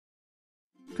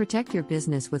Protect your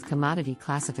business with commodity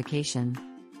classification.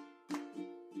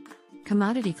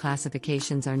 Commodity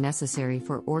classifications are necessary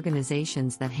for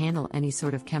organizations that handle any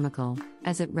sort of chemical,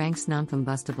 as it ranks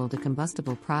non-combustible to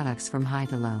combustible products from high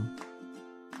to low.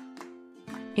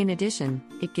 In addition,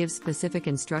 it gives specific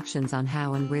instructions on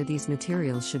how and where these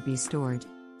materials should be stored.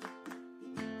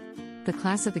 The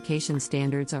classification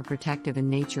standards are protective in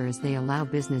nature as they allow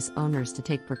business owners to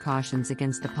take precautions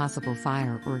against a possible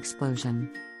fire or explosion.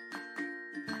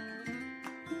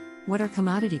 What are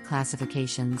commodity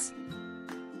classifications?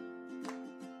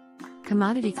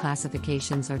 Commodity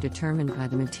classifications are determined by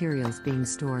the materials being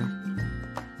stored.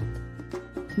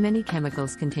 Many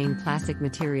chemicals contain plastic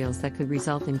materials that could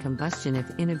result in combustion if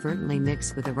inadvertently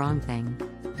mixed with the wrong thing.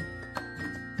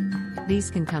 These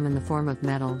can come in the form of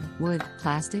metal, wood,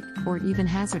 plastic, or even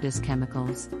hazardous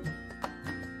chemicals.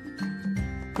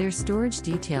 Their storage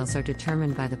details are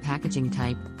determined by the packaging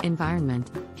type, environment,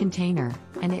 container,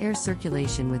 and air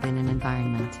circulation within an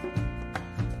environment.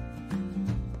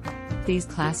 These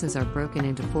classes are broken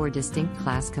into 4 distinct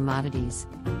class commodities.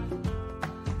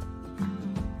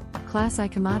 Class I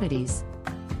commodities.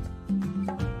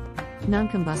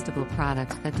 Non-combustible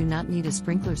products that do not need a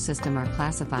sprinkler system are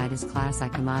classified as Class I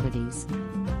commodities.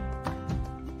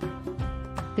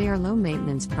 They are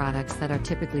low-maintenance products that are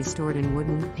typically stored in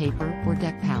wooden, paper, or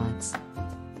deck pallets.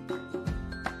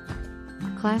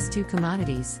 Class II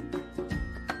commodities.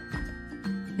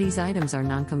 These items are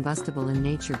non-combustible in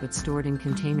nature but stored in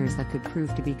containers that could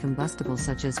prove to be combustible,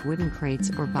 such as wooden crates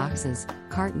or boxes,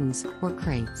 cartons, or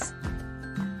crates.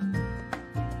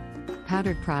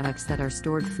 Powdered products that are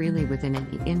stored freely within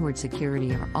an inward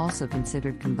security are also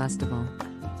considered combustible.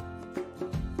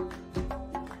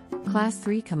 Class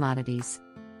III commodities.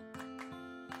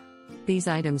 These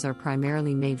items are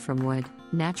primarily made from wood,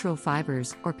 natural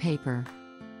fibers, or paper.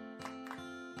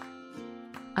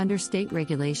 Under state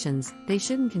regulations, they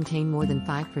shouldn't contain more than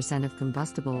 5% of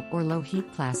combustible or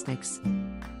low-heat plastics.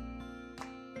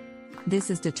 This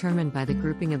is determined by the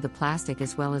grouping of the plastic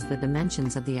as well as the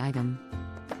dimensions of the item.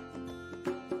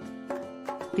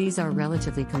 These are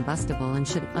relatively combustible and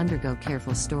should undergo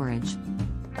careful storage.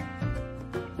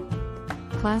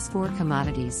 Class IV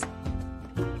commodities.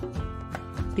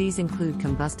 These include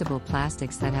combustible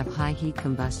plastics that have high heat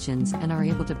combustions and are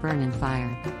able to burn in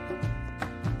fire.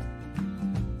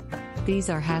 These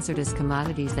are hazardous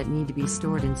commodities that need to be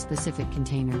stored in specific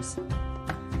containers.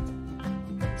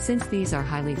 Since these are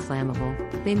highly flammable,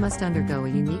 they must undergo a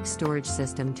unique storage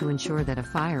system to ensure that a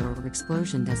fire or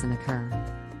explosion doesn't occur.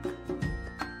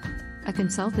 A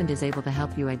consultant is able to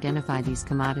help you identify these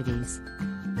commodities.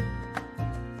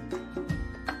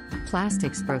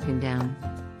 Plastics broken down.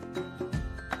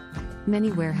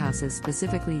 Many warehouses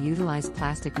specifically utilize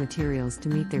plastic materials to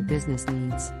meet their business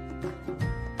needs.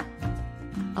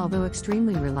 Although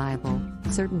extremely reliable,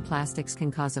 certain plastics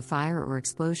can cause a fire or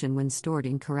explosion when stored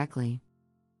incorrectly.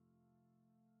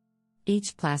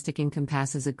 Each plastic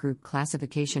encompasses a group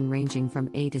classification ranging from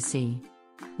A to C.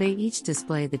 They each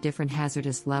display the different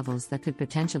hazardous levels that could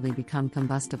potentially become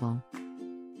combustible.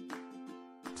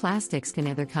 Plastics can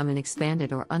either come in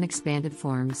expanded or unexpanded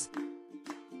forms.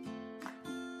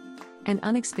 An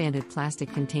unexpanded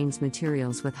plastic contains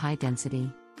materials with high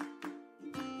density.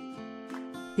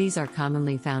 These are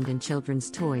commonly found in children's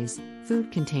toys,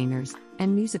 food containers,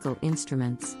 and musical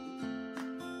instruments.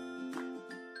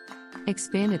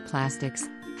 Expanded plastics,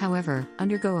 however,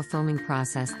 undergo a foaming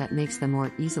process that makes them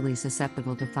more easily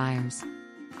susceptible to fires.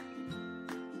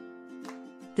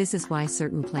 This is why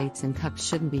certain plates and cups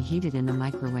shouldn't be heated in a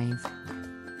microwave.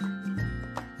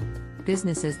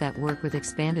 Businesses that work with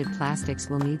expanded plastics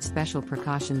will need special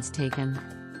precautions taken.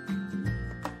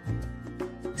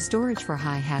 Storage for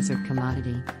high hazard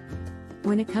commodity.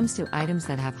 When it comes to items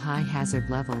that have high hazard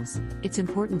levels, it's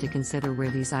important to consider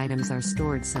where these items are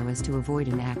stored so as to avoid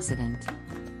an accident.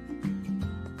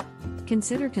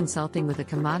 Consider consulting with a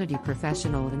commodity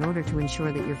professional in order to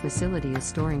ensure that your facility is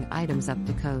storing items up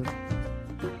to code.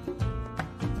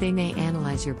 They may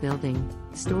analyze your building,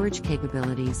 storage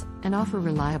capabilities, and offer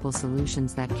reliable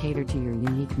solutions that cater to your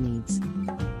unique needs.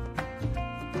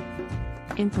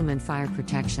 Implement fire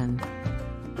protection.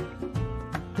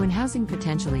 When housing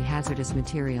potentially hazardous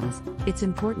materials, it's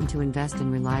important to invest in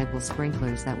reliable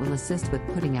sprinklers that will assist with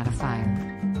putting out a fire.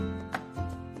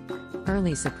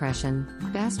 Early suppression.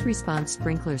 Fast response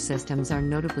sprinkler systems are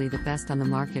notably the best on the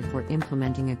market for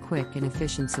implementing a quick and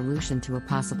efficient solution to a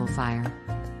possible fire.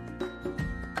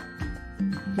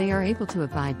 They are able to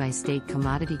abide by state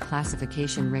commodity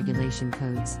classification regulation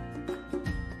codes.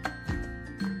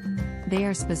 They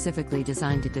are specifically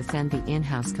designed to defend the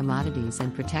in-house commodities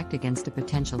and protect against a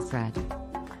potential threat.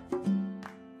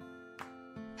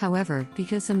 However,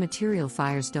 because some material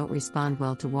fires don't respond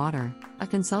well to water, a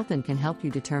consultant can help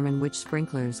you determine which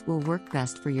sprinklers will work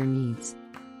best for your needs.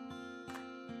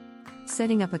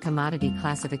 Setting up a commodity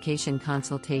classification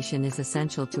consultation is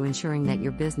essential to ensuring that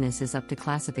your business is up to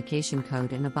classification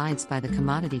code and abides by the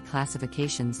commodity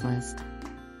classifications list.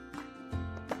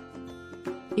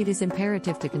 It is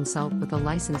imperative to consult with a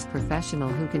licensed professional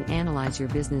who can analyze your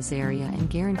business area and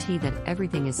guarantee that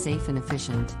everything is safe and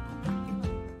efficient.